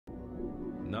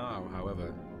Now,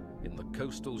 however, in the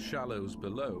coastal shallows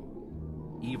below,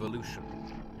 evolution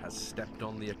has stepped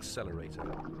on the accelerator.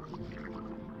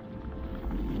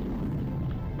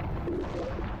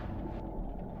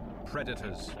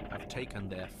 Predators have taken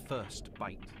their first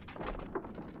bite.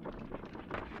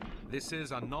 This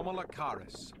is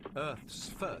Anomalocaris, Earth's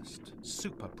first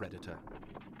super predator.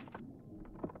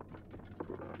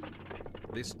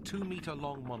 This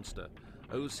 2-meter-long monster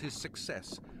owes his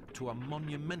success to a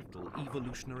monumental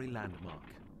evolutionary landmark.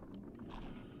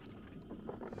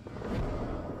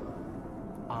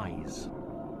 Eyes.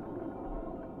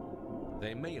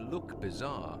 They may look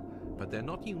bizarre, but they're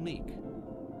not unique.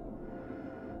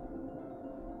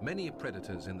 Many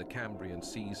predators in the Cambrian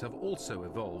seas have also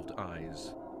evolved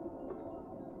eyes.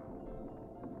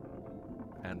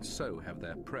 And so have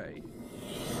their prey.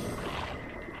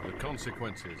 The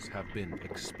consequences have been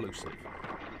explosive.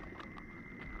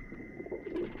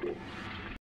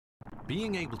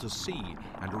 Being able to see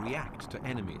and react to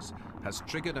enemies has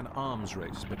triggered an arms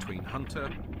race between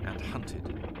hunter and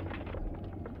hunted.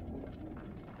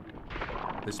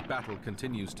 This battle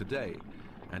continues today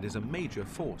and is a major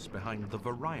force behind the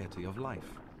variety of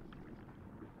life.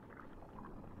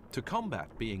 To combat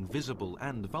being visible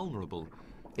and vulnerable,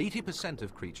 80%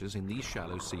 of creatures in these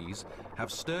shallow seas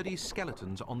have sturdy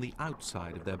skeletons on the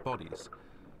outside of their bodies.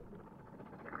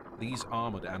 These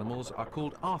armored animals are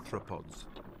called arthropods.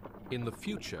 In the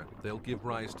future, they'll give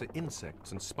rise to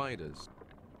insects and spiders.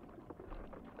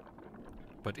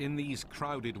 But in these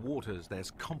crowded waters,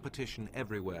 there's competition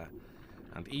everywhere,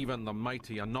 and even the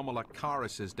mighty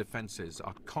Anomalocaris' defenses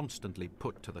are constantly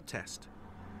put to the test.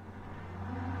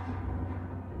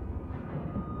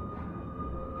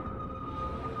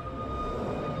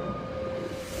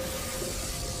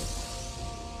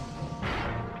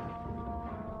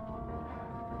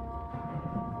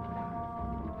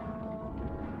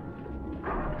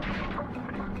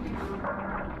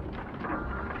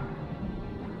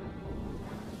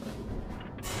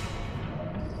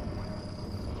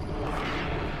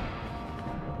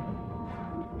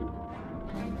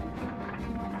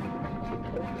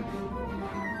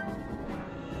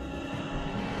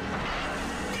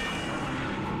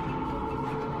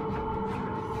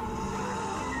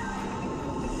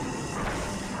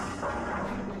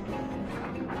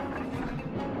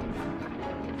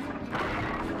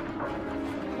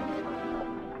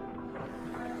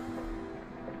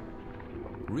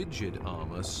 Rigid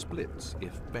armor splits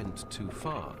if bent too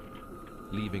far,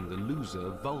 leaving the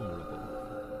loser vulnerable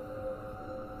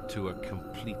to a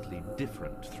completely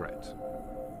different threat.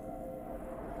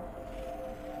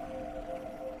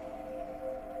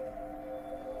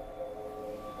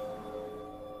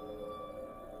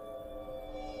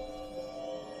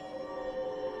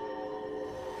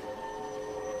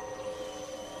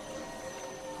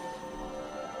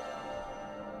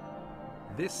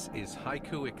 This is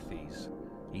Hycoichthyes.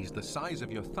 He's the size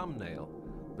of your thumbnail,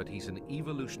 but he's an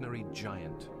evolutionary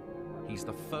giant. He's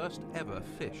the first ever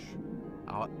fish,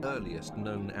 our earliest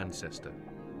known ancestor.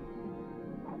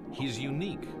 He's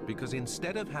unique because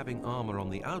instead of having armor on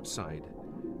the outside,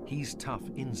 he's tough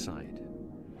inside.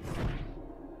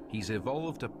 He's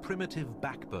evolved a primitive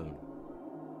backbone.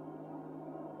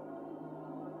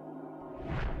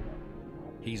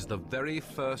 He's the very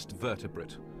first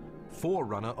vertebrate,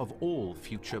 forerunner of all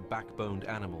future backboned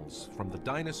animals, from the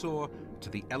dinosaur to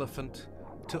the elephant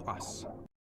to us.